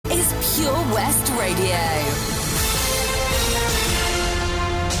Pure West Radio.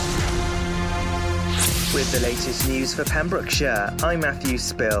 With the latest news for Pembrokeshire, I'm Matthew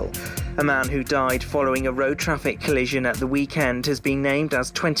Spill. A man who died following a road traffic collision at the weekend has been named as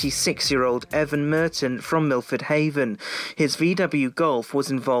 26-year-old Evan Merton from Milford Haven. His VW Golf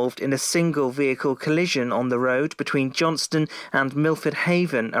was involved in a single vehicle collision on the road between Johnston and Milford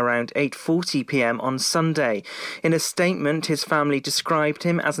Haven around 8:40 p.m. on Sunday. In a statement, his family described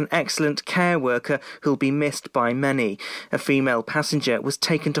him as an excellent care worker who'll be missed by many. A female passenger was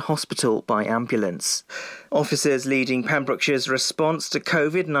taken to hospital by ambulance. Officers leading Pembrokeshire's response to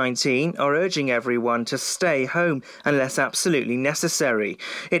COVID-19 are urging everyone to stay home unless absolutely necessary.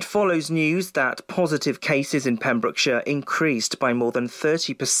 It follows news that positive cases in Pembrokeshire increased by more than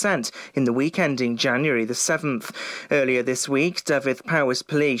 30% in the week ending January the 7th. Earlier this week, Dyfed-Powys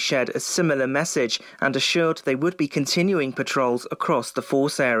Police shared a similar message and assured they would be continuing patrols across the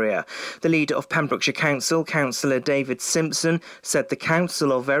force area. The leader of Pembrokeshire Council, Councillor David Simpson, said the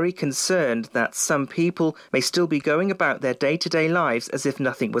council are very concerned that some people may still be going about their day-to-day lives as if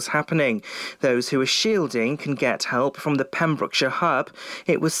nothing was happening. Those who are shielding can get help from the Pembrokeshire Hub.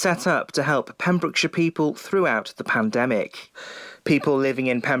 It was set up to help Pembrokeshire people throughout the pandemic. People living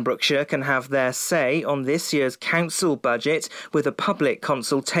in Pembrokeshire can have their say on this year's council budget with a public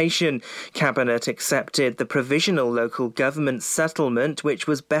consultation. Cabinet accepted the provisional local government settlement, which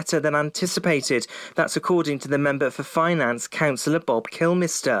was better than anticipated. That's according to the Member for Finance, Councillor Bob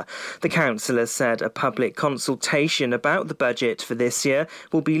Kilmister. The councillor said a public consultation about the budget for this year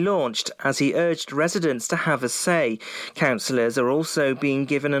will be launched as he urged residents to have a say. Councillors are also being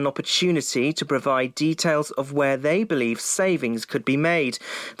given an opportunity to provide details of where they believe savings could be made.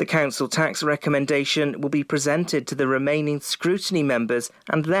 The council tax recommendation will be presented to the remaining scrutiny members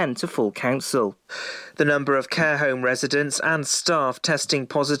and then to full council. The number of care home residents and staff testing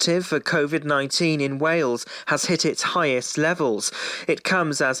positive for COVID-19 in Wales has hit its highest levels. It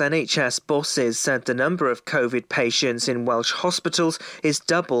comes as NHS bosses said the number of COVID patients in Welsh hospitals is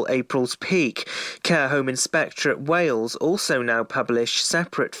double April's peak. Care Home Inspectorate Wales also now publish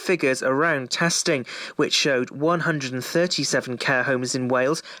separate figures around testing, which showed 137 care homes in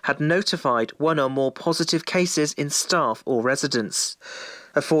Wales had notified one or more positive cases in staff or residents.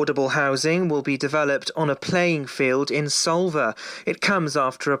 Affordable housing will be developed on a playing field in Solva. It comes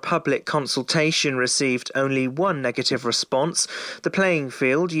after a public consultation received only one negative response. The playing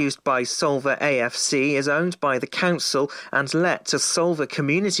field, used by Solva AFC, is owned by the council and let to Solva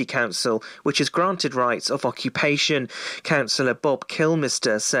Community Council, which has granted rights of occupation. Councillor Bob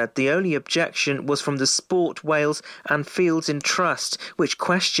Kilmister said the only objection was from the Sport Wales and Fields in Trust, which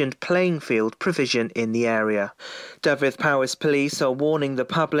questioned playing field provision in the area. Dyfed-Powys Police are warning the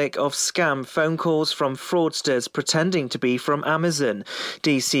public of scam phone calls from fraudsters pretending to be from Amazon.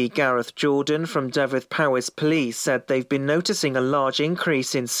 DC Gareth Jordan from Dyfed-Powys Police said they've been noticing a large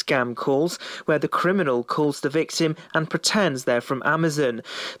increase in scam calls where the criminal calls the victim and pretends they're from Amazon.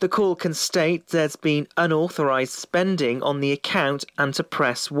 The call can state there's been unauthorised spending on the account and to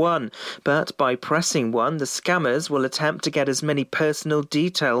press 1. But by pressing 1, the scammers will attempt to get as many personal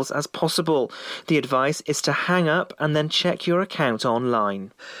details as possible. The advice is to hang up and then check your account online.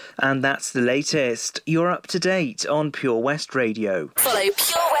 And that's the latest. You're up to date on Pure West Radio. Follow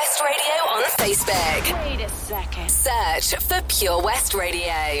Pure West Radio on Facebook. Wait a second. Search for Pure West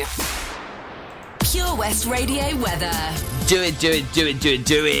Radio. Pure West Radio weather. Do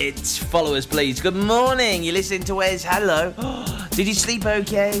it. Follow us, please. Good morning. You're listening to Wes. Hello. Did you sleep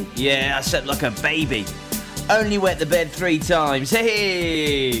okay? Yeah, I slept like a baby. Only wet the bed 3 times.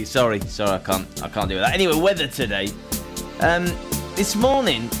 Hey! Sorry, I can't do that. Anyway, weather today. This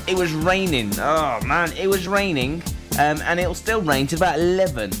morning, it was raining. Oh, man, it was raining. And it'll still rain till about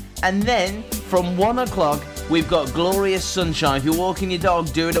 11. And then, from 1 o'clock, we've got glorious sunshine. If you're walking your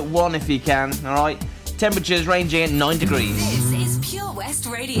dog, do it at 1 if you can, all right? Temperatures ranging at 9 degrees. This is Pure West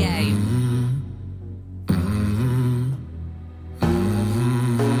Radio.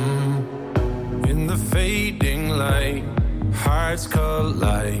 In the fading light, hearts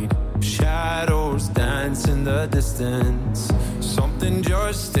collide. Shadows dance in the distance. Something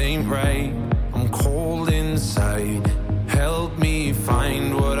just ain't right. I'm cold inside. Help me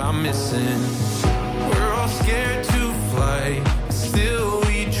find what I'm missing. We're all scared to fly, still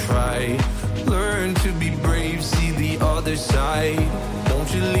we try. Learn to be brave, see the other side.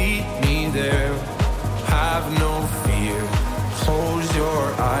 Won't you lead me there? Have no fear. Close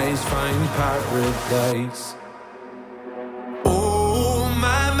your eyes, find paradise.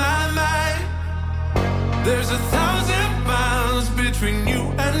 There's 1,000 miles between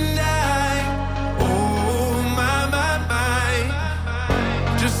you and I. Oh, my.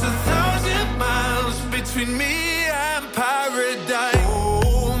 Just 1,000 between me and paradise.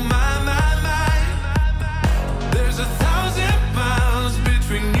 Oh, my. There's 1,000 miles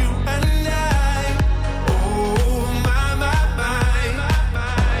between you and I. Oh, my.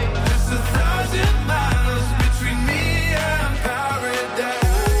 Just 1,000 miles between me and paradise.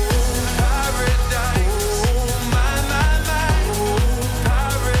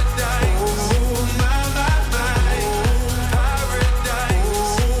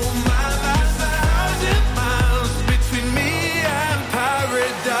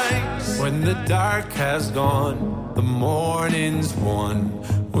 When the dark has gone, the morning's won,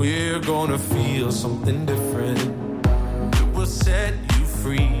 we're gonna feel something different. It will set you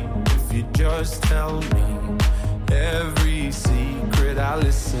free if you just tell me every secret. I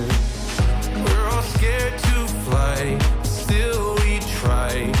listen. We're all scared to fly, still we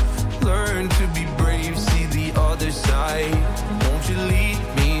try. Learn to be brave, see the other side. Won't you lead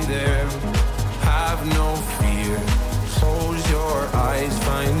me there? Have no fear. Close your eyes,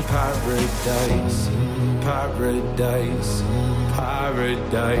 find paradise, paradise,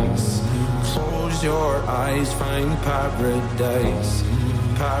 paradise. Close your eyes, find paradise,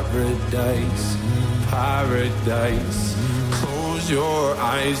 paradise, paradise. Close your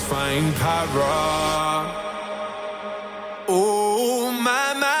eyes, find para. Oh, my.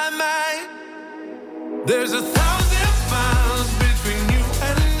 There's 1,000 miles between you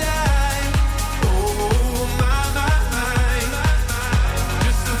and I. Oh, my.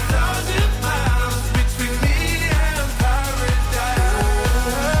 Just 1,000 miles between me and paradise.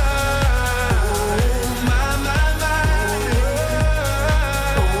 Oh, my.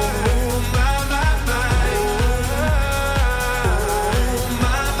 Oh, my.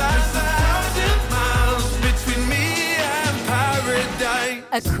 1,000 miles between me and paradise.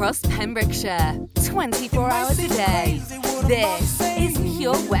 Across Pembrokeshire, 24 hours a day. This is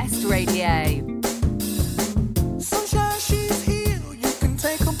Pure West Radio. Sunshine, she's here, you can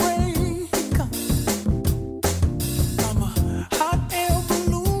take a break. I'm a hot air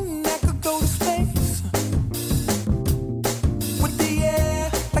balloon that could go to space. With the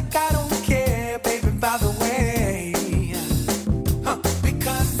air, like I don't care, baby, by the way.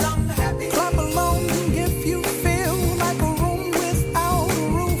 Because I'm happy. Clap along if you feel like a room without a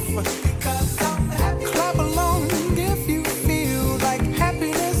roof. Because I'm happy. Clap along if you feel like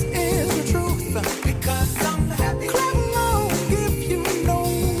happiness is the truth.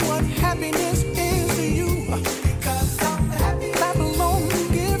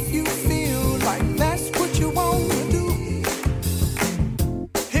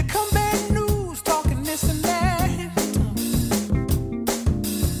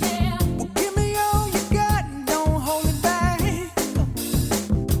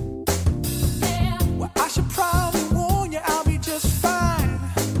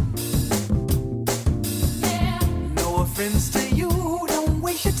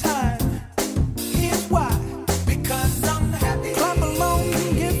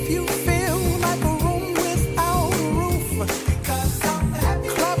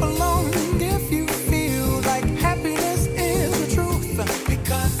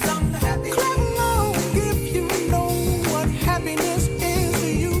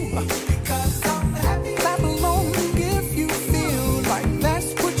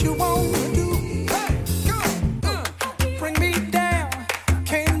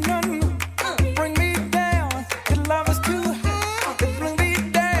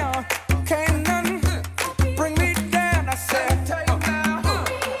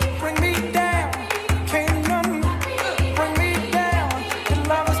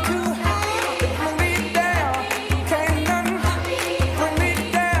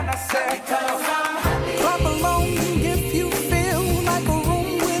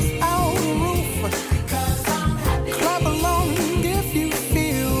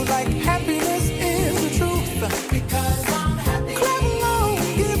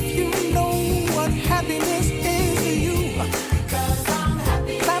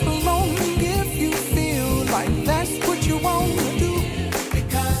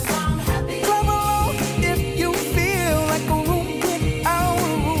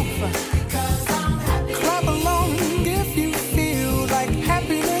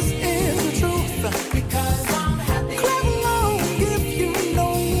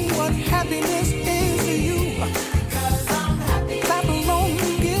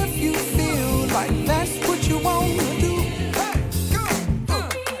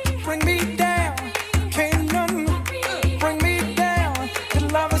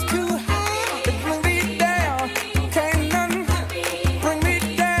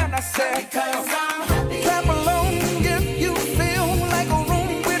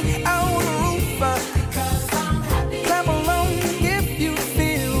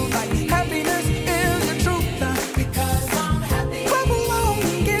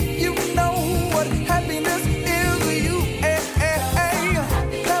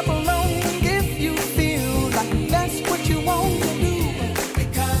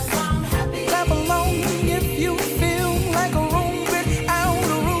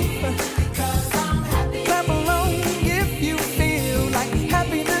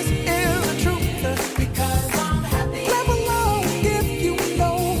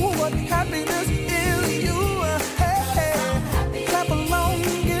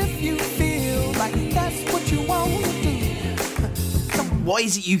 What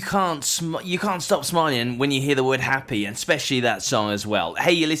is it you can't stop smiling when you hear the word happy, and especially that song as well?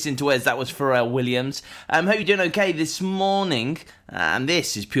 Hey, you listening to Wes, that was Pharrell Williams. Hope you're doing okay this morning, and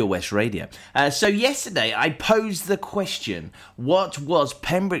this is Pure West Radio. So yesterday I posed the question, what was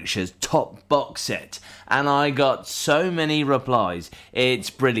Pembrokeshire's top box set? And I got so many replies, it's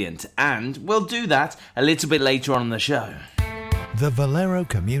brilliant, and we'll do that a little bit later on in the show. The Valero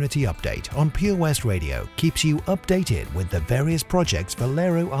Community Update on Pure West Radio keeps you updated with the various projects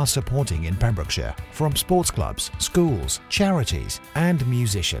Valero are supporting in Pembrokeshire, from sports clubs, schools, charities and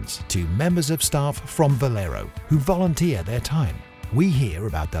musicians to members of staff from Valero who volunteer their time. We hear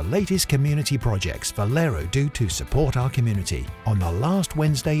about the latest community projects Valero do to support our community on the last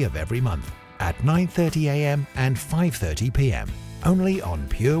Wednesday of every month at 9:30 a.m. and 5:30 p.m. only on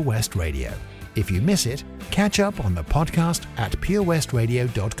Pure West Radio. If you miss it, catch up on the podcast at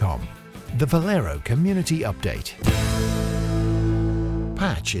purewestradio.com. The Valero Community Update.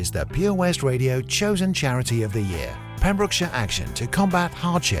 Patch is the Pure West Radio chosen charity of the year. Pembrokeshire Action to Combat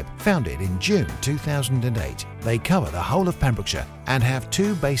Hardship, founded in June 2008. They cover the whole of Pembrokeshire and have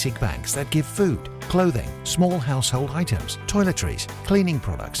 2 basic banks that give food, clothing, small household items, toiletries, cleaning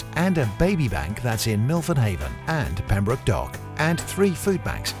products, and a baby bank that's in Milford Haven and Pembroke Dock, and 3 food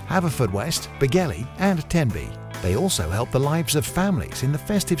banks, Haverfordwest, Begelly and Tenby. They also help the lives of families in the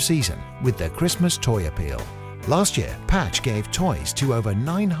festive season with their Christmas toy appeal. Last year, Patch gave toys to over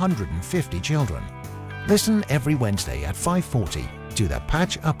 950 children. Listen every Wednesday at 5:40 to the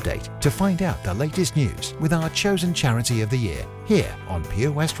Patch Update to find out the latest news with our chosen charity of the year here on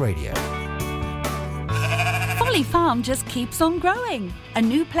Pure West Radio. Folly Farm just keeps on growing. A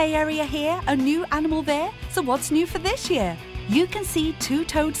new play area here, a new animal there. So what's new for this year? You can see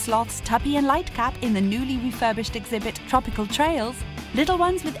 2-toed sloths Tuppy and Lightcap in the newly refurbished exhibit Tropical Trails. Little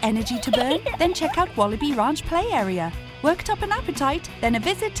ones with energy to burn? Then check out Wallaby Ranch play area. Worked up an appetite? Then a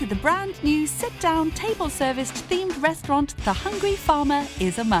visit to the brand new sit-down, table-serviced themed restaurant The Hungry Farmer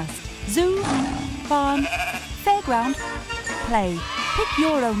is a must. Zoo, farm, fairground, play. Pick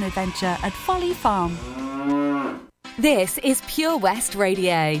your own adventure at Folly Farm. This is Pure West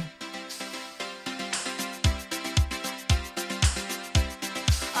Radio.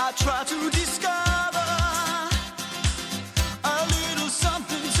 I try to discover a little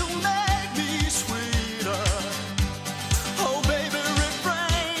something to make me sweeter. Oh, baby,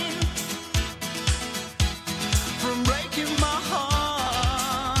 refrain from breaking my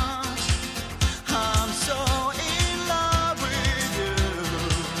heart. I'm so in love with you.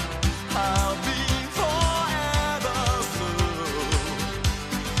 I'll be forever blue.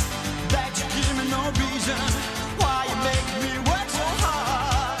 That you give me no reason why you make me work so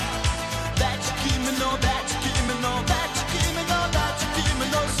hard. That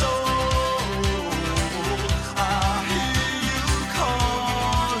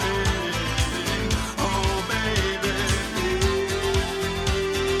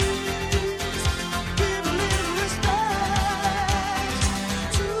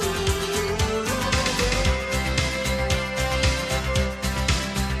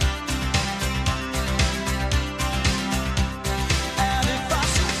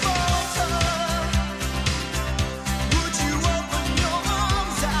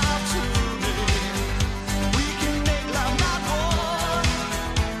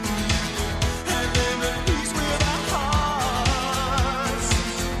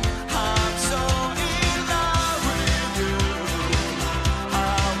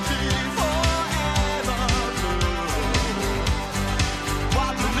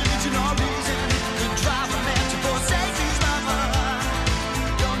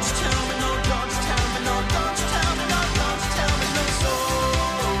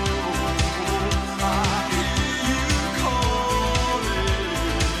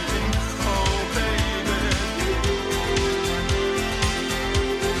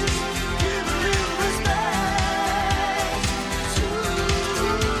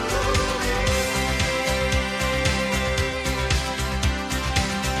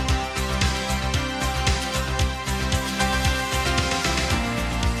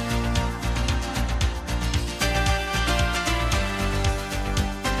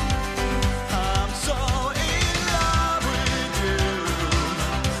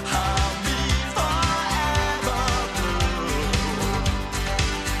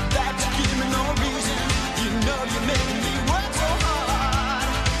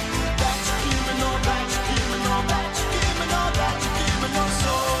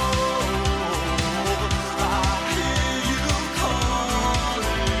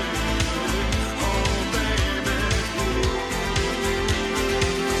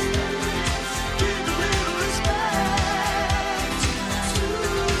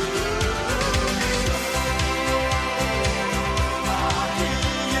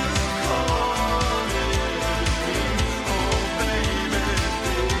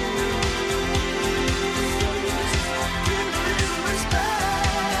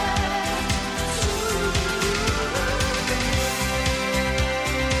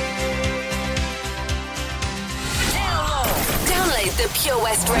Pure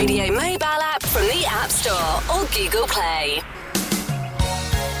West Radio mobile app from the App Store or Google Play.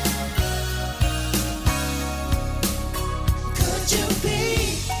 Could you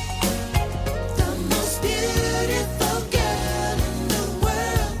be the most beautiful girl in the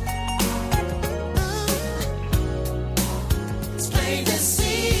world? It's plain to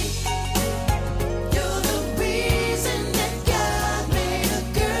see you're the reason that God made a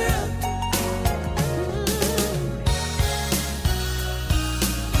girl.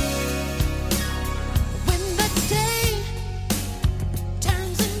 When the day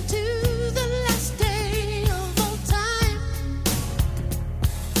turns into the last day of all time,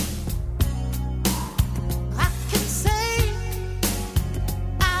 I can say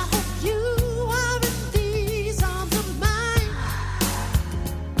I hope you are in these arms of mine.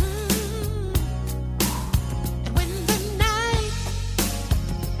 And when the night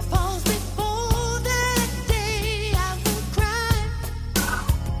falls before that day, I will cry.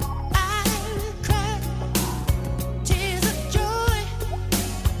 I will cry tears of joy.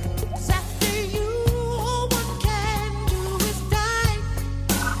 'Cause after you, all one can do is die.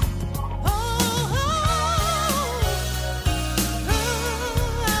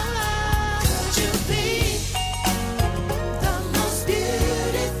 Could you be the most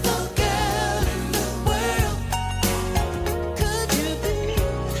beautiful girl in the world? Could you be?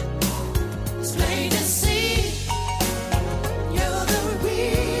 It's plain to see you're the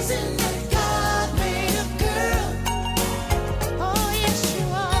reason that God made a girl. Oh, yes, you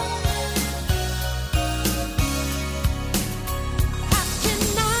are. How can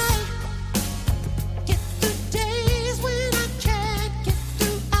I get through days when I can't get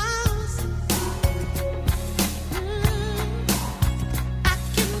through hours? I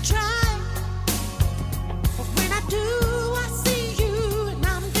can try, but when I do, I see you and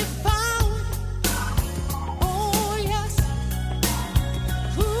I'm devoured. Oh, yes.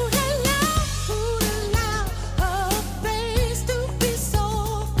 Who'd allow a face to be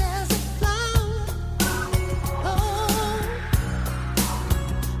soft as a flower? Oh,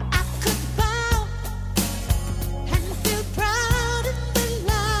 I could bow and feel proud in the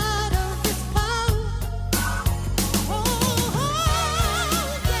light of His power. Oh,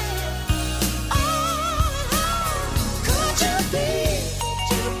 yeah. Could you be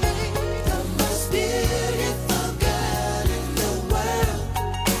the most beautiful girl in the world?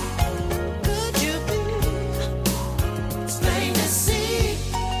 Could you be? It's plain to see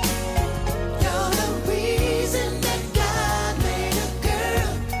you're the reason that God made a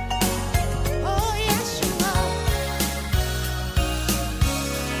girl. Oh, yes, you are.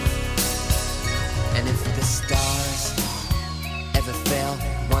 And if the stars ever fell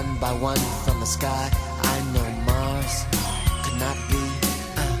one by one from the sky, I know Mars could not be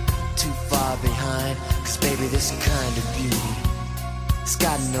too far behind. 'Cause baby, this kind of beauty, it's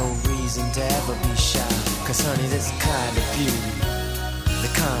got no reason to ever be shy. 'Cause honey, this kind of beauty, the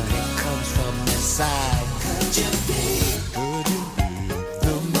kind that comes from inside. Could you be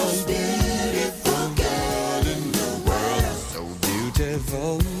the most beautiful girl in the world? So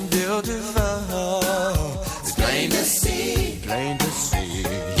beautiful, beautiful. It's plain to see Plain to see.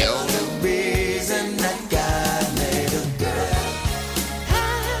 you're the reason that God made a girl.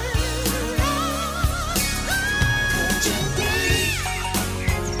 Could you be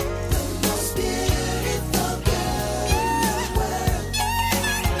the most beautiful girl in the world?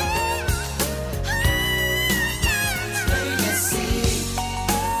 It's plain to see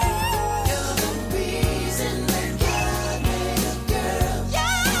you're the reason that God made a girl.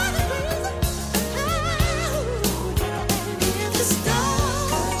 You're the reason. If the stars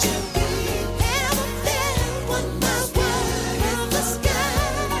could you be ever fell one by one in the sky?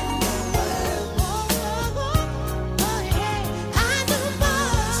 Oh, yeah. I know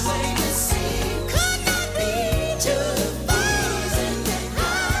Mars plain to see could not be too reason that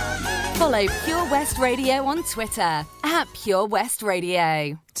God. Follow Pure West Radio on Twitter @Pure West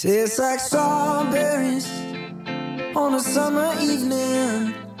Radio. Tastes like strawberries on a summer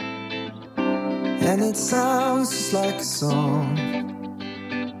evening, and it sounds just like a song.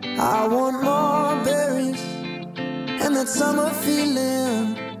 I want more berries and that summer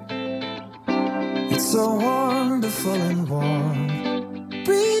feeling. It's so wonderful and warm.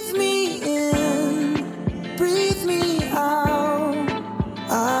 Breathe me in, breathe me out.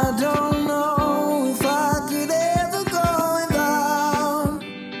 I don't know if I could ever go without.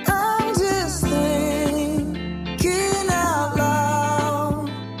 I'm just thinking out loud.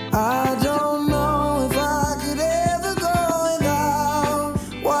 I don't know if I could ever go without.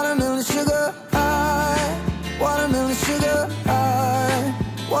 Watermelon sugar high, watermelon sugar high,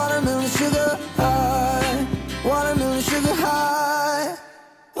 watermelon sugar high, watermelon sugar high.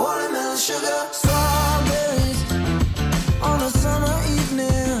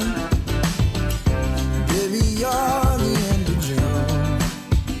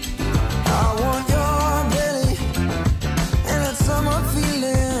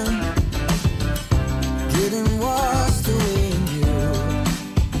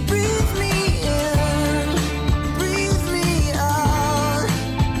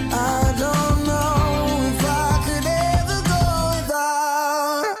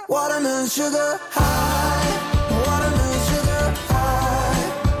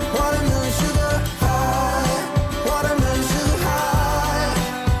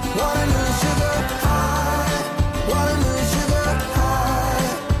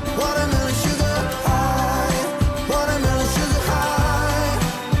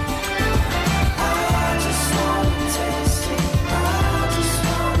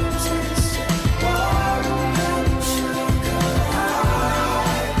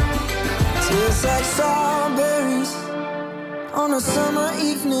 summer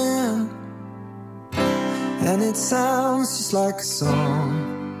evening, and it sounds just like a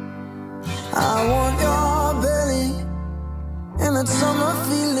song. I want your belly and that summer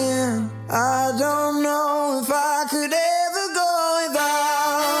feeling. I don't know if I could ever go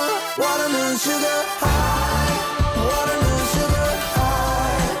without watermelon sugar high, watermelon sugar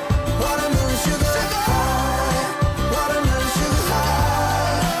high, watermelon sugar high, watermelon sugar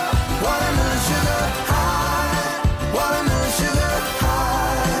high, watermelon sugar high, watermelon sugar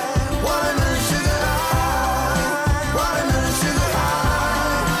high, watermelon sugar high, watermelon sugar high.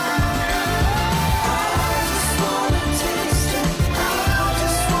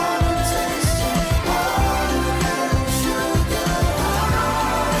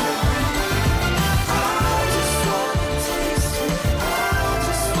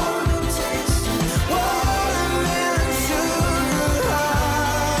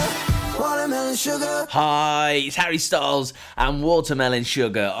 Sugar. Hi, it's Harry Styles and Watermelon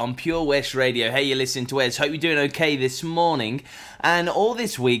Sugar on Pure West Radio. Hey, you're listening to Wes. Hope you're doing okay this morning. And all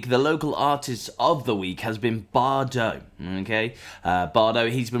this week, the local artist of the week has been Bardo. Okay,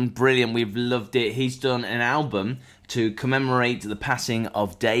 Bardo, he's been brilliant. We've loved it. He's done an album to commemorate the passing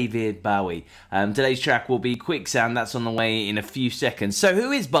of David Bowie. Today's track will be Quicksand. That's on the way in a few seconds. So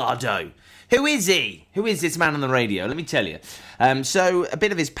who is Bardo? Who is he? Who is this man on the radio? Let me tell you. So, a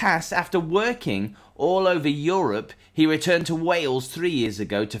bit of his past. After working all over Europe, he returned to Wales 3 years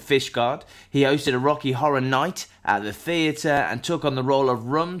ago to Fishguard. He hosted a Rocky Horror Night at the theatre and took on the role of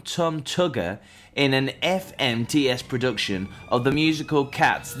Rum Tum Tugger in an FMTS production of the musical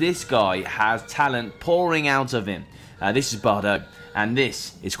Cats. This guy has talent pouring out of him. This is Bardo, and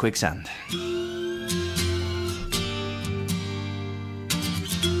this is Quicksand.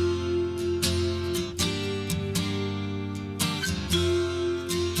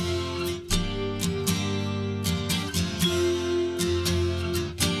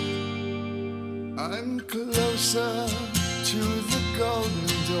 I'm closer to the golden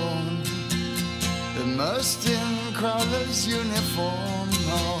dawn, immersed in Crowler's uniform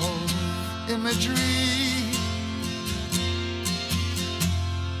of imagery.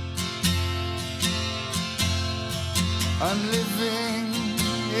 I'm living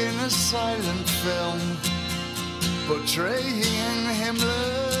in a silent film, portraying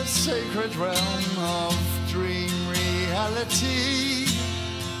Himmler's sacred realm of dream reality.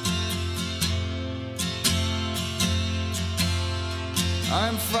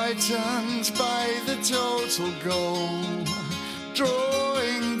 I'm frightened by the total goal,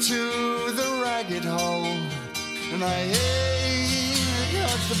 drawing to the ragged hole, and I ain't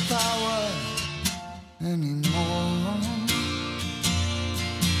got the power anymore.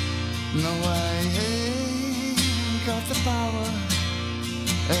 No, I ain't got the power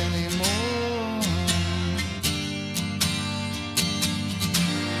anymore.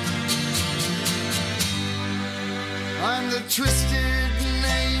 I'm the twisted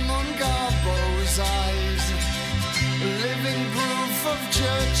name on Garbo's eyes, living proof of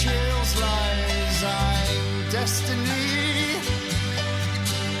Churchill's lies. I'm destiny.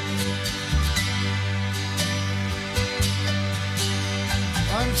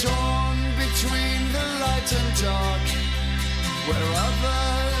 I'm torn between the light and dark, where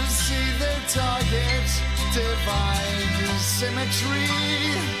others see their target, divine symmetry.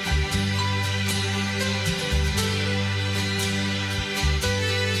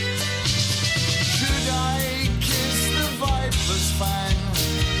 Viper's fang,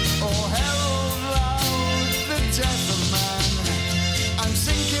 or herald loud the death of man. I'm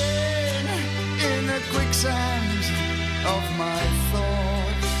sinking in a quicksand of my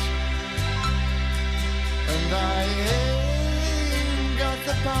thoughts, and I ain't got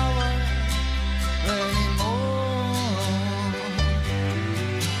the power anymore.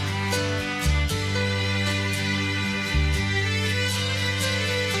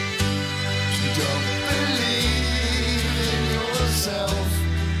 Don't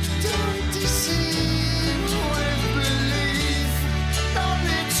Don't deceive with belief.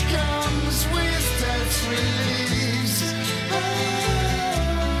 Knowledge comes with death's release.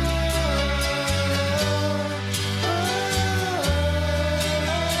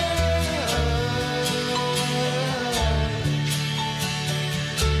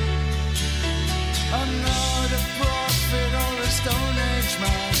 I'm not a prophet or a Stone Age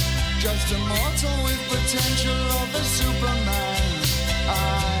man, just a mortal with potential of a Superman.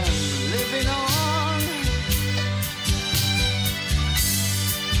 I'm living on.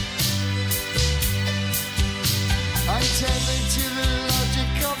 I'm tethered to the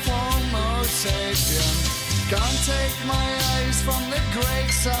logic of Homo sapien. Can't take my eyes from the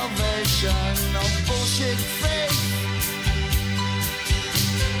great salvation of bullshit faith.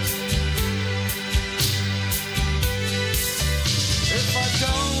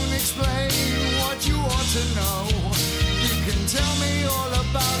 to know. You can tell me all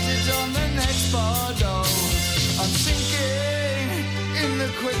about it on the next Bordeaux. I'm sinking in the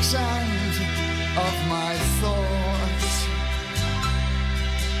quicksand of my thoughts,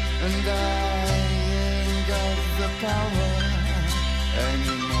 and I ain't got the power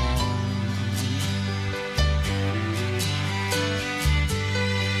anymore.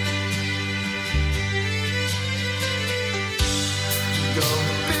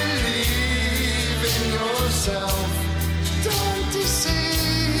 Don't believe in yourself. Don't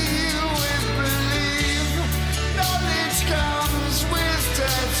deceive with belief. Knowledge comes with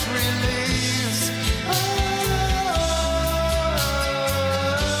death's release.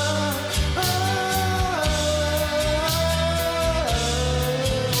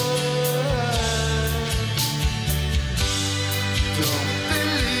 Don't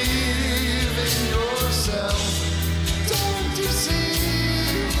believe in yourself. Don't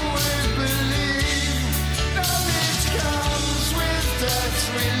deceive with belief. Knowledge comes with death's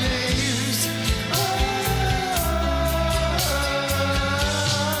release.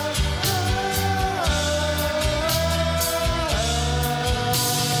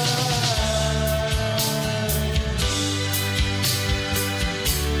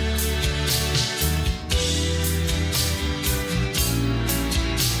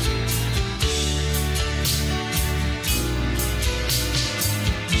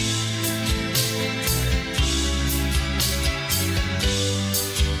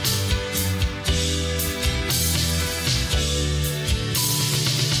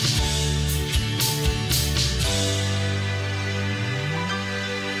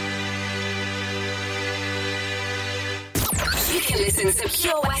 You can listen to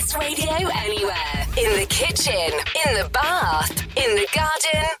Pure West Radio anywhere. In the kitchen, in the bath, in the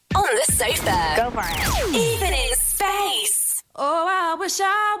garden, on the sofa. Go for it. Even in space. Oh, I wish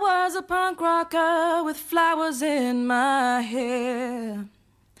I was a punk rocker with flowers in my hair.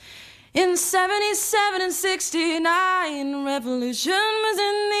 In 77 and 69, revolution was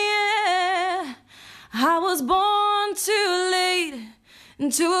in the air. I was born too late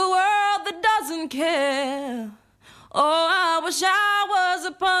into a world that doesn't care. Oh, I wish I was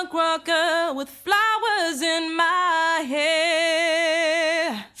a punk rocker with flowers in my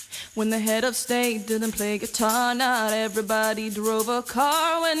hair. When the head of state didn't play guitar, not everybody drove a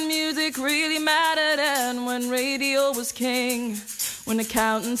car. When music really mattered and when radio was king. When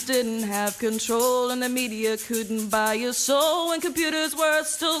accountants didn't have control and the media couldn't buy your soul. When computers were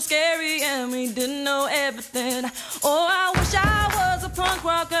still scary and we didn't know everything. Oh, I wish I was a punk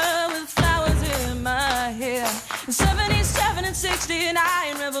rocker with flowers in my hair. In 77 and 69,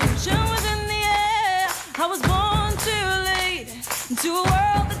 revolution was in the air. I was born too late into a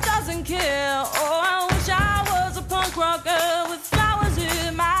world that doesn't care. Oh, I wish I was a punk rocker with flowers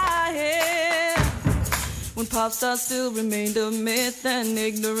in my hair. When pop stars still remained a myth and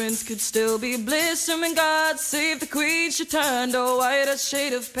ignorance could still be bliss. And when God save the queen, she turned a whiter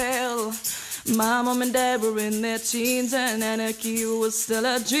shade of pale. My mom and dad were in their teens and anarchy was still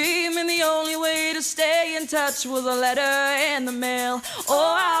a dream. And the only way to stay in touch was a letter in the mail.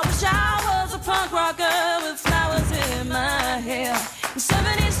 Oh, I wish I was a punk rocker with flowers in my hair. In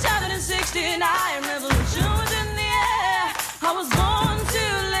 77 and 69, revolution was in the air. I was born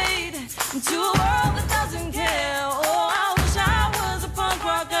too late into a world that doesn't care. Oh, I wish I was a punk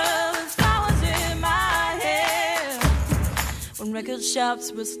rocker with flowers in my hair. When record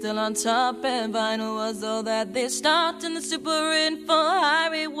shops were still on top and vinyl was all that they stopped, and the super info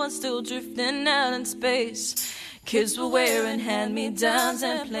highway was still drifting out in space. Kids were wearing hand-me-downs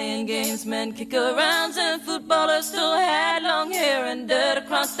and playing games, men kick-arounds, and footballers still had long hair and dirt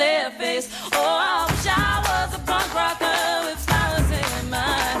across their face. Oh, I wish I was a punk rocker with flowers in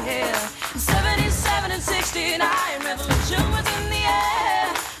my hair. In 77 and 69, revolution was in the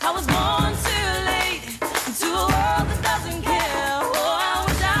air. I was born too late into a world that doesn't care. Oh, I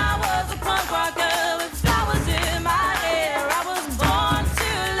wish I was a punk rocker with flowers in my hair. I was born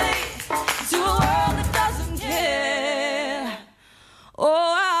too late into a world that doesn't care.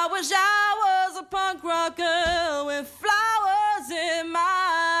 Oh, I wish I was a punk rocker with flowers in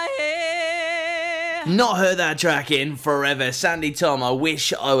my hair. Not heard that track in forever. Sandy Tom, I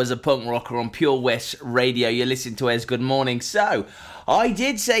wish I was a punk rocker on Pure West Radio. You're listening to Ez Good Morning. So, I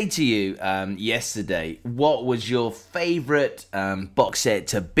did say to you yesterday, what was your favourite box set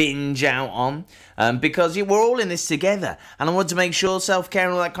to binge out on? Because we're all in this together, and I want to make sure self-care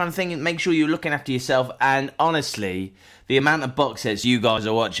and all that kind of thing, and make sure you're looking after yourself. And honestly, the amount of box sets you guys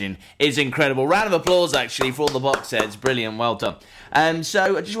are watching is incredible. Round of applause, actually, for all the box sets. Brilliant, well done.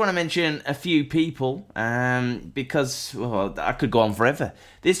 So I just want to mention a few people, because I could go on forever.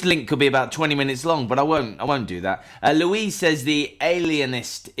 This link could be about 20 minutes long, but I won't do that. Louise says The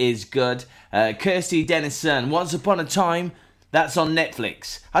Alienist is good. Kirsty Dennison, Once Upon a Time, that's on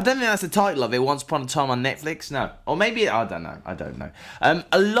Netflix. I don't think that's the title of it, Once Upon a Time on Netflix. No. Or maybe, I don't know.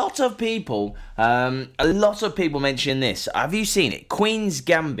 A lot of people mention this. Have you seen it? Queen's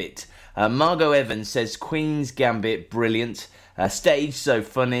Gambit. Margot Evans says Queen's Gambit, brilliant. Stage, so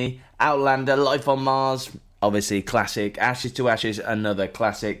funny. Outlander, Life on Mars, obviously classic. Ashes to Ashes, another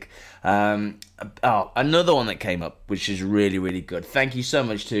classic. Another one that came up, which is really, really good. Thank you so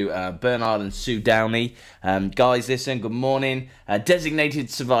much to Bernard and Sue Downey. Guys, listen, good morning. Designated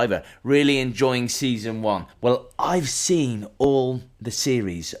Survivor, really enjoying season 1. Well, I've seen all the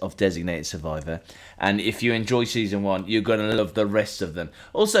series of Designated Survivor, and if you enjoy season 1, you're going to love the rest of them.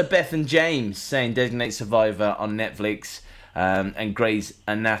 Also, Beth and James saying Designated Survivor on Netflix. And Grey's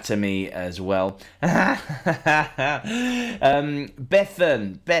Anatomy as well. Bethan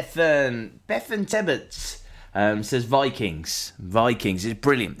Tebbets says Vikings. Vikings is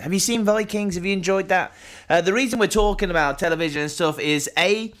brilliant. Have you seen Vikings? Have you enjoyed that? The reason we're talking about television and stuff is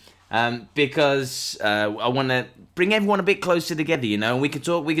because I want to bring everyone a bit closer together, and we can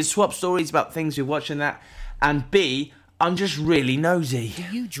talk, we can swap stories about things we're watching that, and B, I'm just really nosy. Do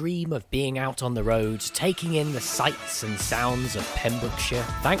you dream of being out on the roads, taking in the sights and sounds of Pembrokeshire?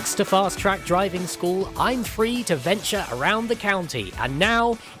 Thanks to Fast Track Driving School, I'm free to venture around the county, and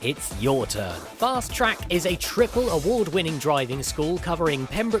now it's your turn. Fast Track is a triple award-winning driving school covering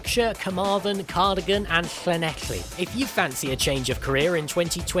Pembrokeshire, Carmarthen, Cardigan and Llanelli. If you fancy a change of career in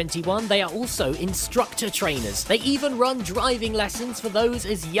 2021, they are also instructor trainers. They even run driving lessons for those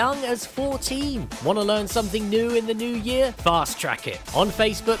as young as 14. Want to learn something new in the new year? Fast Track it. On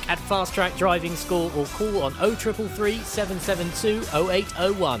Facebook at Fast Track Driving School or call on 0333 772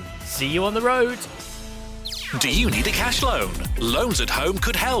 0801. See you on the road. Do you need a cash loan? Loans at Home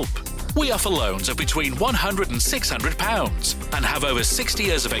could help. We offer loans of between £100 and £600 and have over 60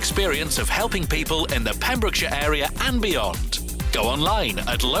 years of experience of helping people in the Pembrokeshire area and beyond. Go online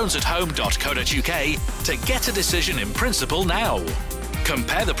at loansathome.co.uk to get a decision in principle now.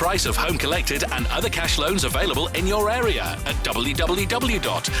 Compare the price of home collected and other cash loans available in your area at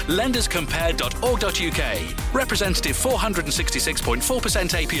www.lenderscompare.org.uk. Representative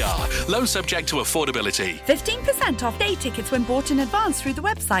 466.4% APR. Loan subject to affordability. 15% off day tickets when bought in advance through the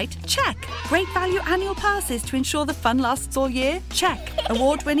website? Check. Great value annual passes to ensure the fun lasts all year? Check.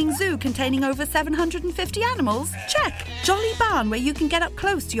 Award-winning zoo containing over 750 animals? Check. Jolly barn where you can get up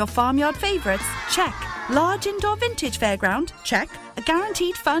close to your farmyard favourites? Check. Large indoor vintage fairground? Check. A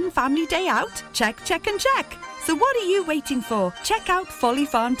guaranteed fun family day out? Check, check and check. So what are you waiting for? Check out Folly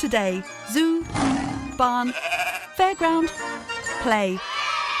Farm today. Zoo, barn, fairground, play.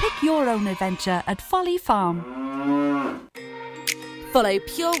 Pick your own adventure at Folly Farm. Follow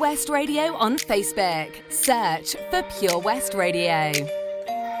Pure West Radio on Facebook. Search for Pure West Radio.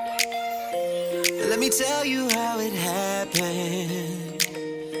 Let me tell you how it happened.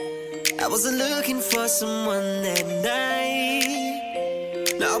 I wasn't looking for someone that night.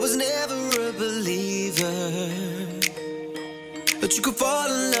 No, I was never a believer, but you could fall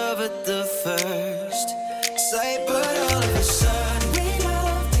in love at the first sight. But all of a sudden we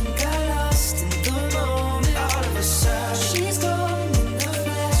loved and got lost in the moment. All of a sudden she's gone in the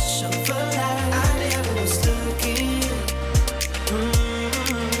flash of a light. I never was looking.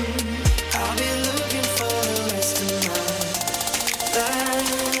 I'll be looking for the rest of my life.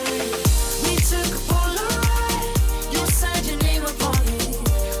 We took a Polaroid. You signed your name upon it.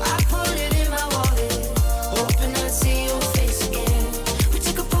 I put it in my wallet, hoping I'd see your face again. We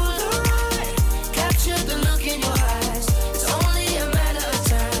took a Polaroid, captured the look in your eyes. It's only a matter of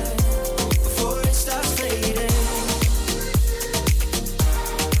time before it starts fading.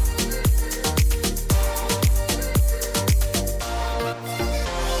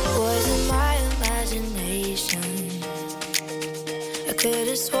 Was it my imagination? I could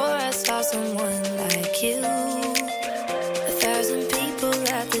have swore I saw someone like you. 1,000 people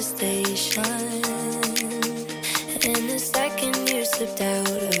at the station. In a second you slipped out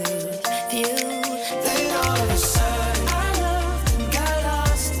of view. Then all of a sudden I loved and got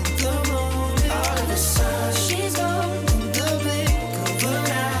lost in the moment. All of a sudden she's gone in the blink of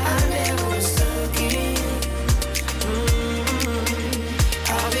an eye. I never was looking.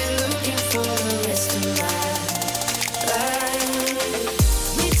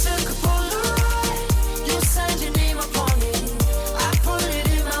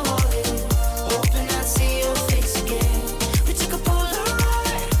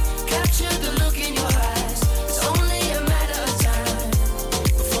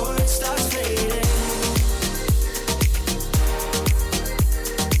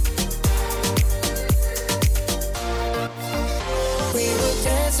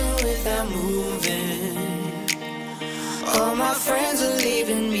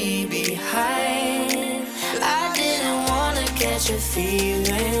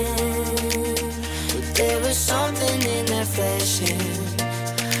 feeling. But there was something in that flashing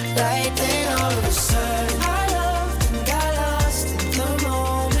light. Then all of a sudden I loved and got lost in the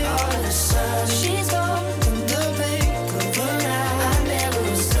moment. All of a sudden she's gone in the blink of an eye. I never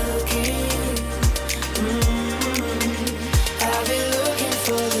was looking. I've been looking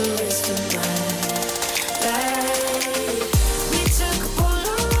for the rest of my life. We took a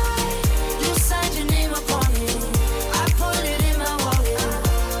Polaroid, you signed your name upon it. I put it in my wallet,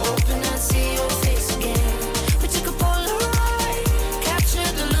 hoping I'd see your face again. We took a Polaroid,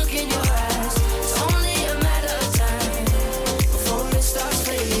 captured the look in your eyes. It's only a matter of time before it starts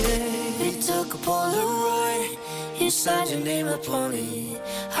fading. We took a Polaroid, you signed your name upon it.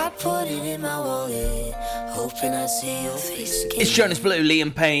 I put it in my wallet, hoping I'd see your face again. It's Jonas Blue,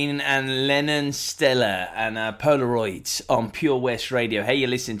 Liam Payne and Lennon Stella and Polaroids on Pure West Radio. Hey, you're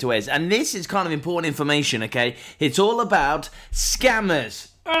listening to Ez. And this is kind of important information, okay? It's all about scammers.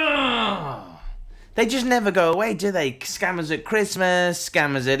 They just never go away, do they? Scammers at Christmas,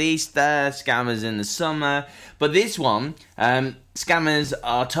 scammers at Easter, scammers in the summer. But this one, scammers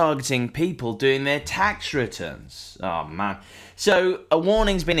are targeting people doing their tax returns. Oh, man. So, a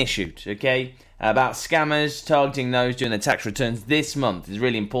warning's been issued, okay, about scammers targeting those doing their tax returns this month. It's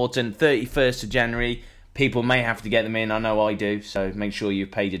really important. 31st of January, people may have to get them in. I know I do, so make sure you've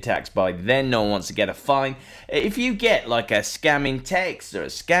paid your tax by then. No one wants to get a fine. If you get like a scamming text or a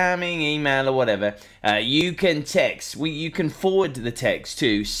scamming email or whatever, you can text. You can forward the text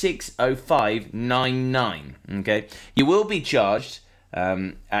to 60599, okay? You will be charged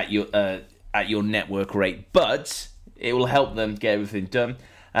at your network rate, but it will help them get everything done.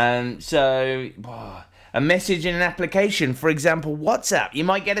 A message in an application, for example, WhatsApp, you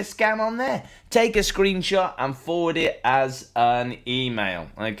might get a scam on there. Take a screenshot and forward it as an email.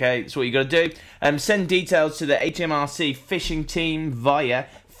 Okay, that's what you got to do. Send details to the HMRC phishing team via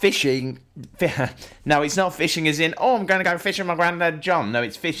phishing. No, it's not phishing as in, oh, I'm going to go fishing my granddad John. No,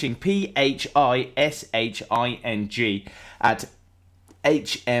 it's phishing, PHISHING at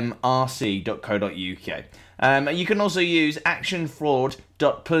hmrc.co.uk. You can also use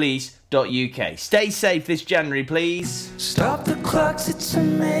actionfraud.police.uk. Stay safe this January, please. Stop the clocks, it's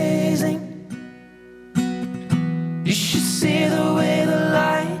amazing. You should see the way the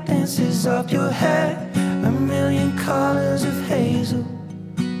light dances up your hair. A million colors of hazel,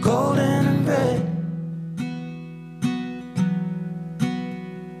 golden and red.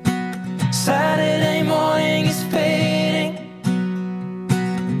 Saturday morning is fading.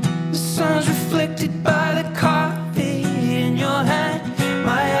 The sun's reflected by the coffee in your hand.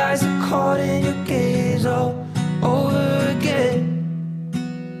 My eyes are caught in your gaze all over again.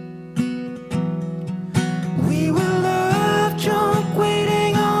 We were love drunk,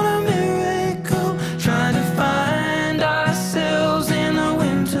 waiting on a miracle, trying to find ourselves in the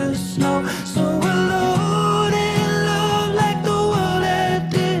winter snow. So alone in love, like the world had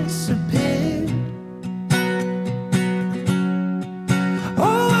disappeared.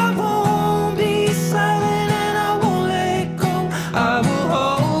 Oh, I won't be silent and I won't let go. I will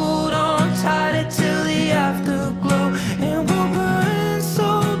hold on tight till the afterglow, and we'll burn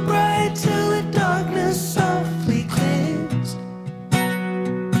so bright till the darkness softly clears.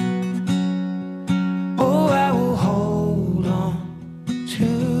 Oh, I will hold on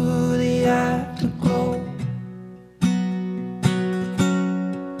to the afterglow.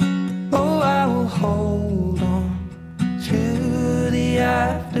 Oh, I will hold on to the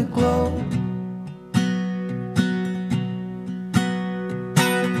afterglow.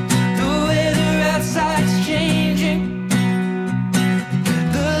 The weather outside's changing.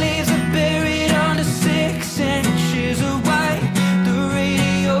 The leaves are buried under 6 inches of white. The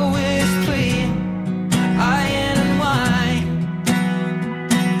radio is playing iron and wine.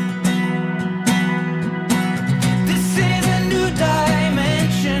 This is a new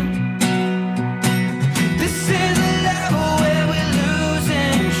dimension. This is a level where we're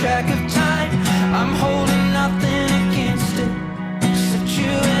losing track of time. I'm holding nothing against it, except you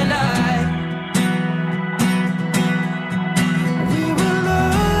and I. We were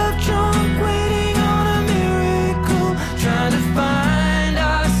love drunk, waiting on a miracle, trying to find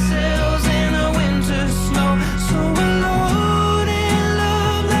ourselves in the winter snow. So alone in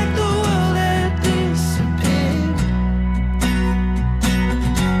love, like the world had disappeared.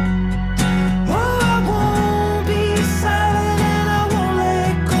 Oh, I won't be silent and I won't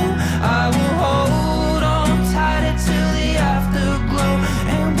let go. I will hold on tight till the afterglow,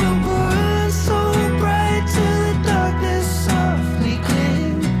 and we'll burn so bright till the darkness softly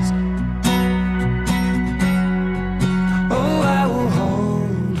clears. Oh, I will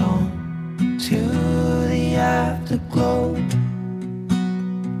hold on to the afterglow.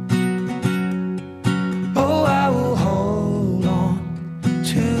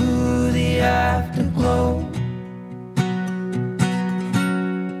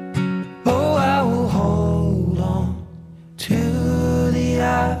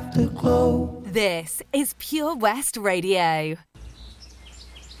 afterglow. This is Pure West Radio.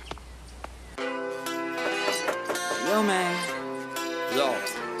 Yo, man. Yo.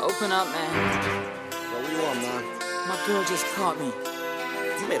 Open up, man. Yo, what you want, man? My girl just caught me.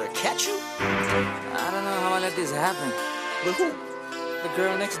 You made her catch you? I don't know how I let this happen. With who? The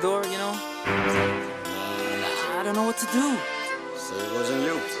girl next door, you know? I don't know what to do. So it wasn't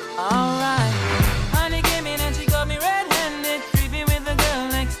you. Alright. Honey came in and she got me red-handed, creepy with the girl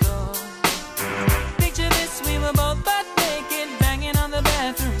next door. Picture this, we were both butt naked, banging on the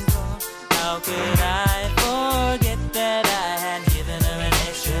bathroom floor. How could I forget that I had given her an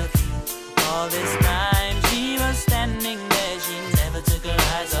extra key? All this time she was standing there, she never took her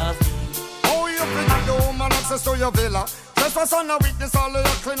eyes off me. Oh, you think the woman access to your villa? Just for son of witness, all of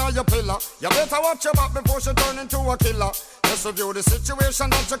your clean on your pillar. You better watch your back before she turn into a killer. Just review the situation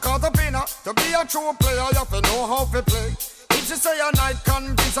that you caught up in her. To be a true player, you have to know how to play. If she say a night,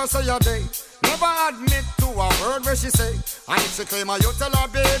 convince her say a day. Never admit to a word where she say. And if she claim her, you tell her,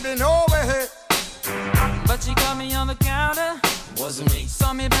 baby, no way. But she caught me on the counter. Wasn't me.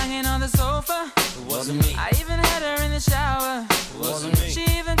 Saw me banging on the sofa. It wasn't me. I even had her in the shower. It wasn't me. She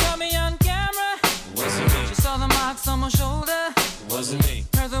even caught me on camera. It wasn't me. She saw the marks on my shoulder. It wasn't me.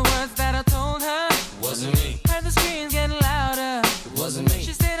 Heard the words that I told her. It wasn't me. Heard the screams getting louder. It wasn't me.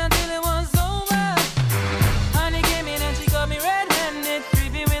 She stayed until it was over. Honey came in and she got me red-handed,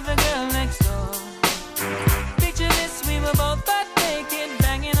 creepy with the girl next door. Picture this, we were both butt naked,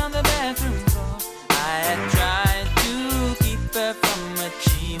 banging on the bathroom floor. I had tried to keep her from what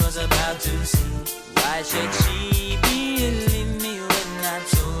she was about to see. Why should she believe me when I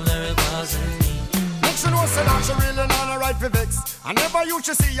told her it wasn't me? She know say that she really not a right for vex. I never used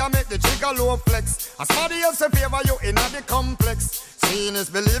to see her make the jigger low flex. As somebody else in favor you in the complex. Seeing is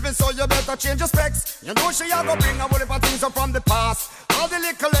believing, so you better change your specs. You know she a go bring a whole heap of things up from the past. All the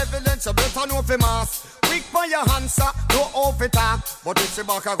little evidence you better know for mass. Quick for your answer, no off it talk. But if she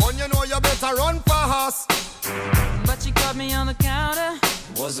back a gun, you know you better run fast. But she caught me on the counter.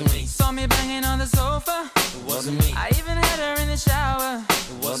 It wasn't me. Saw me banging on the sofa. It wasn't me. I even had her in the shower.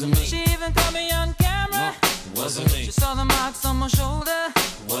 It wasn't me. She even caught me on camera. It wasn't me. She saw the marks on my shoulder.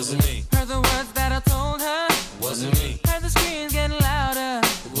 It wasn't me. Heard the words that I told her. It wasn't me. Heard the screams getting louder.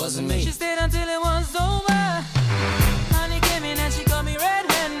 It wasn't me. She stayed until it was over. Honey came in and she got me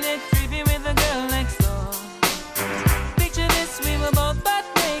red-handed, creepy with the girl next door. Picture this, we were both butt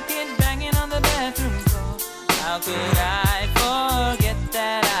naked, banging on the bathroom floor. How could I forget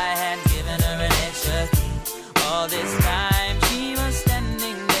that I had given her an extra key? All this time she was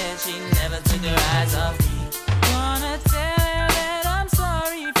standing there, she never took her eyes off me. Wanna tell her that I'm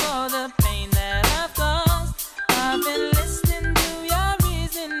sorry for the pain that I've caused. I've been listening to your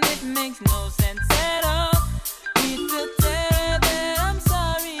reason, it makes no sense at all. Need to tell her that I'm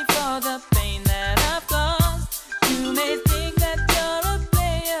sorry for the pain that I've caused. You may think that you're a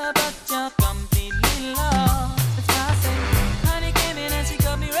player, but you're completely lost. That's why I say, honey came in and she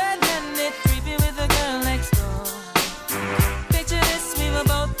got me red-handed, creepy with the girl next door. Picture this, we were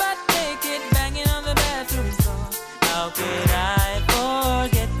both butt naked, banging on the bathroom floor. How could I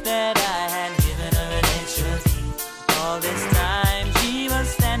forget that I had given her an extra key? All this time she was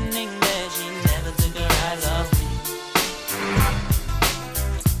standing there, she never took her eyes off me.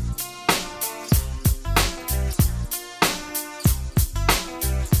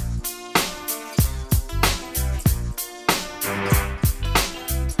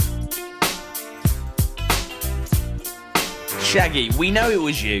 Shaggy, we know it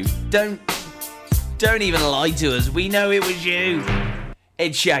was you. Don't even lie to us. We know it was you.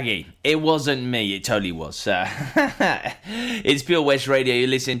 It's Shaggy. It wasn't me. It totally was. It's Pure West Radio. You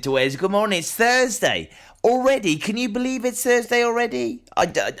listen to Wes. Good morning. It's Thursday already. Can you believe it's Thursday already? I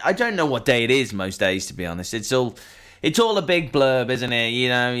don't know what day it is most days, to be honest. It's all a big blurb, isn't it? You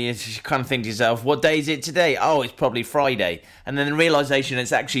know, you kind of think to yourself, what day is it today? Oh, it's probably Friday. And then the realisation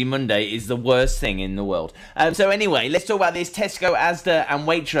it's actually Monday is the worst thing in the world. So anyway, let's talk about this. Tesco, Asda and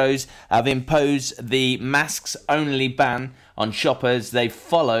Waitrose have imposed the masks-only ban on shoppers. They've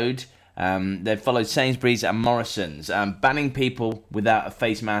followed Sainsbury's and Morrison's, banning people without a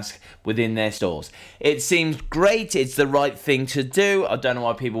face mask within their stores. It seems great. It's the right thing to do. I don't know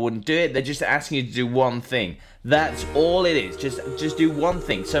why people wouldn't do it. They're just asking you to do one thing. That's all it is. Just do one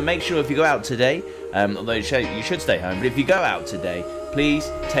thing. So make sure if you go out today, although you should stay home, but if you go out today, please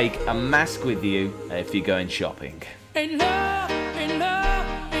take a mask with you if you're going shopping. Ain't love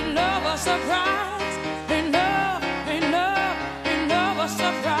a surprise. Ain't love a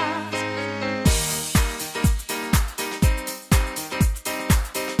surprise.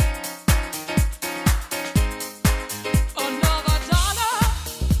 Another dollar,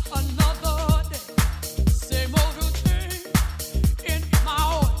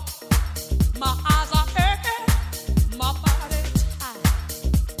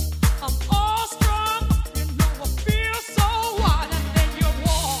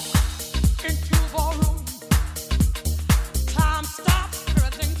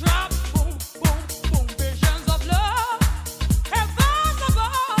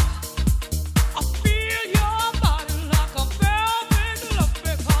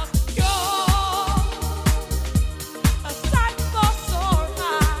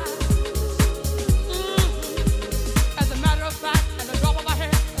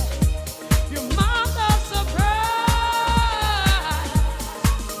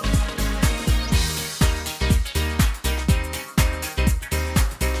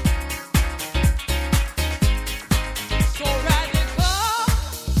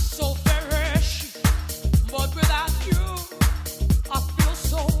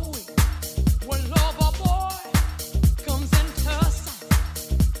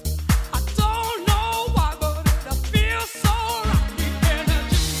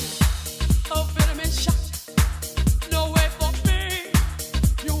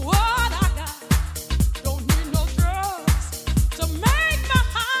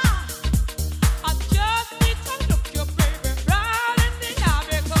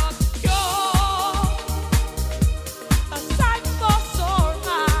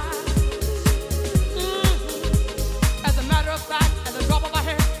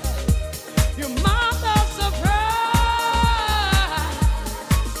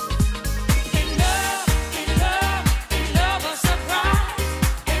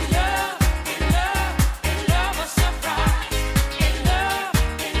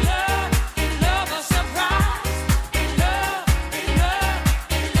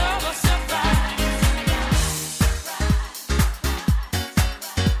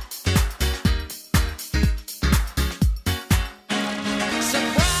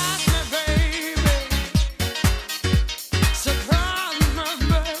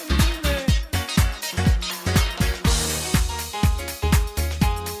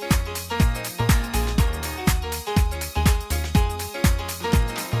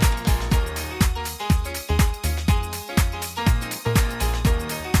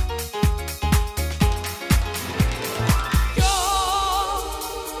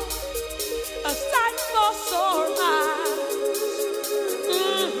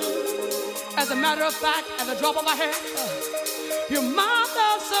 matter of fact, at the drop of a hat, your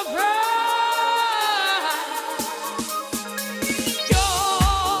mother's surprise.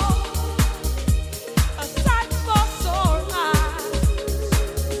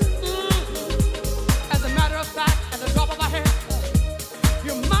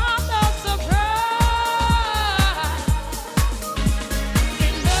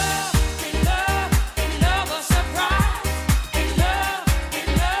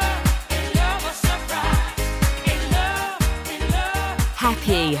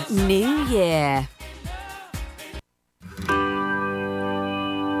 Happy New Year.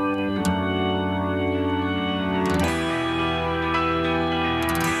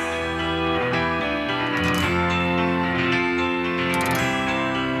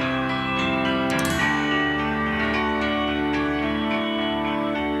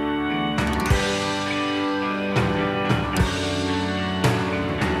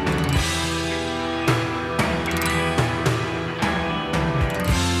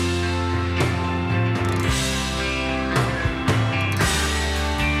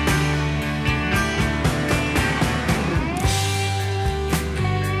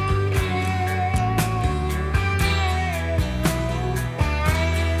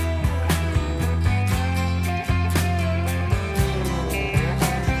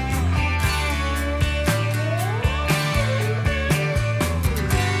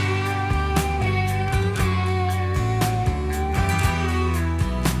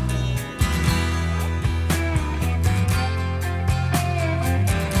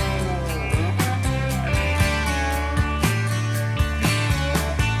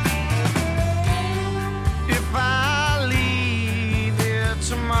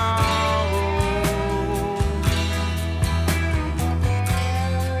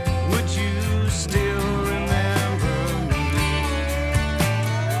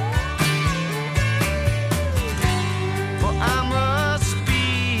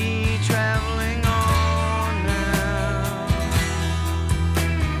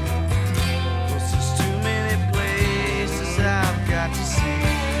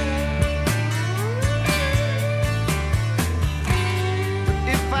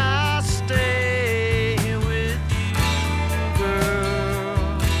 If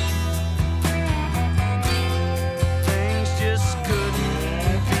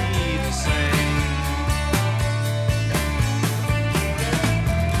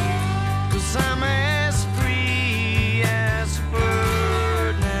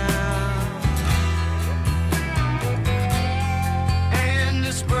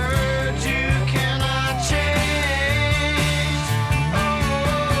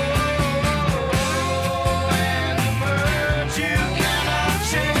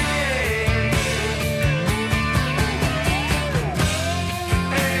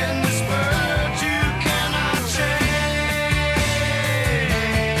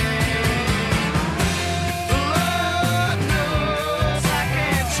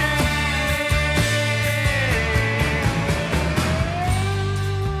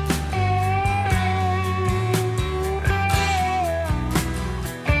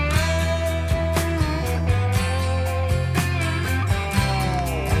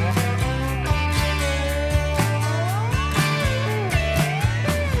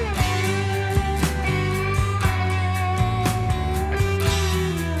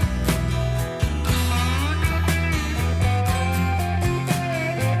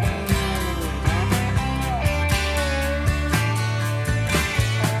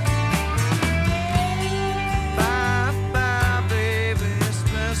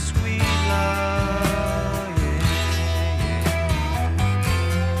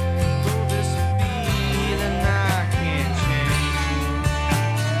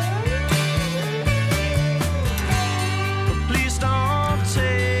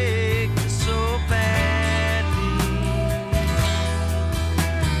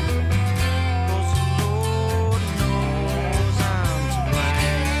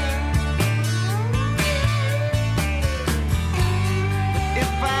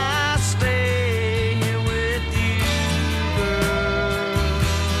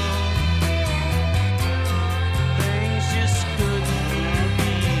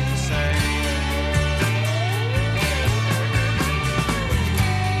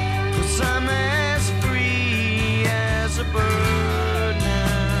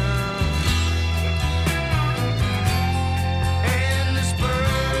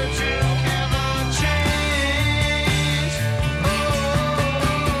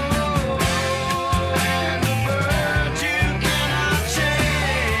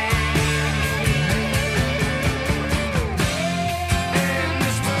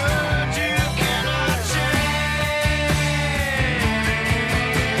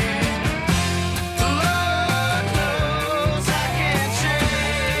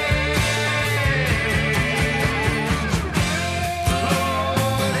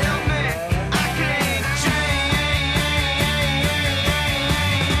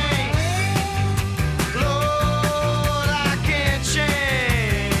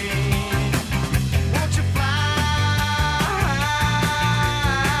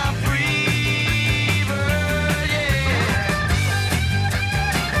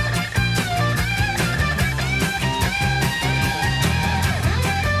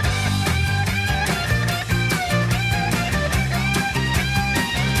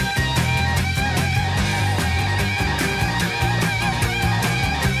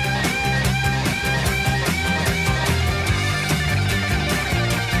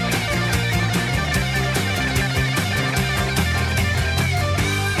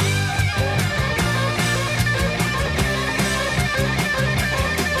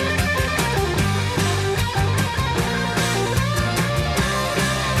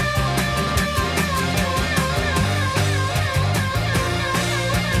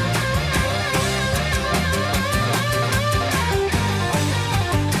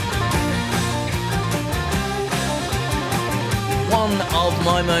of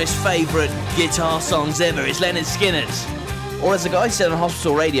my most favourite guitar songs ever. It's Leonard Skinner's. Or as a guy said on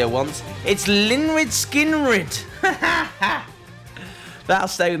hospital radio once, it's Linrid Skinrid. That'll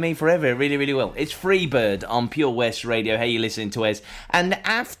stay with me forever. It really, really will. It's Freebird on Pure West Radio. Hey, you listening to us. And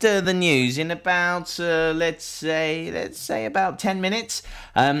after the news, in about, let's say about 10 minutes,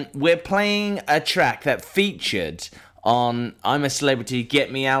 we're playing a track that featured on I'm a Celebrity,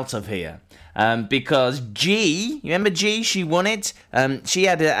 Get Me Out of Here. Because G, you remember G? She won it. She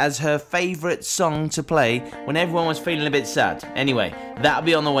had it as her favourite song to play when everyone was feeling a bit sad. Anyway, that'll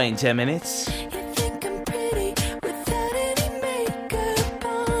be on the way in 10 minutes.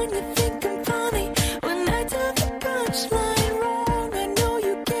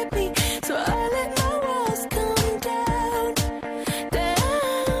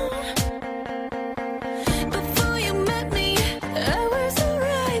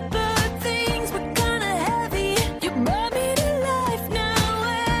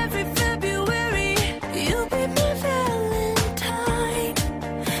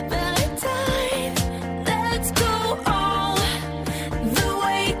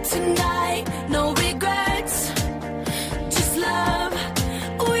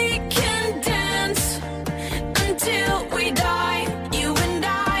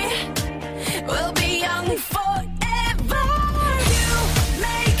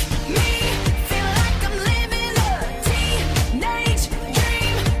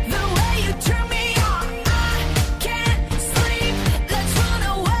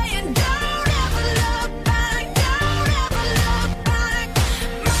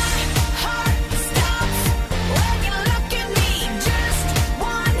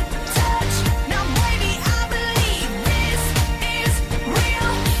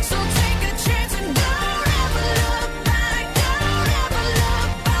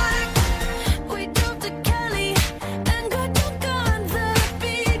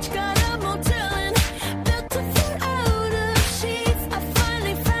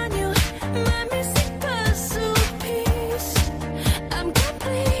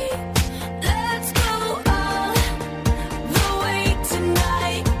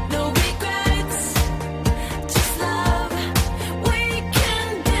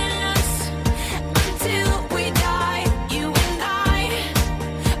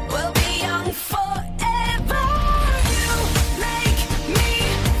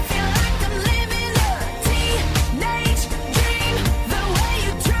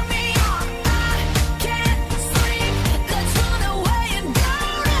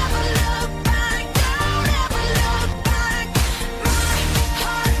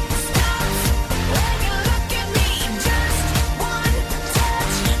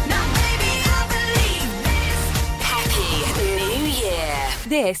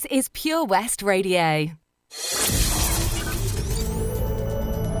 This is Pure West Radio. From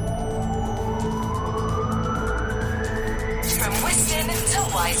Whiston to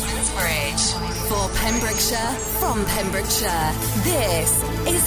Wiseman's Bridge. For Pembrokeshire, from Pembrokeshire, this is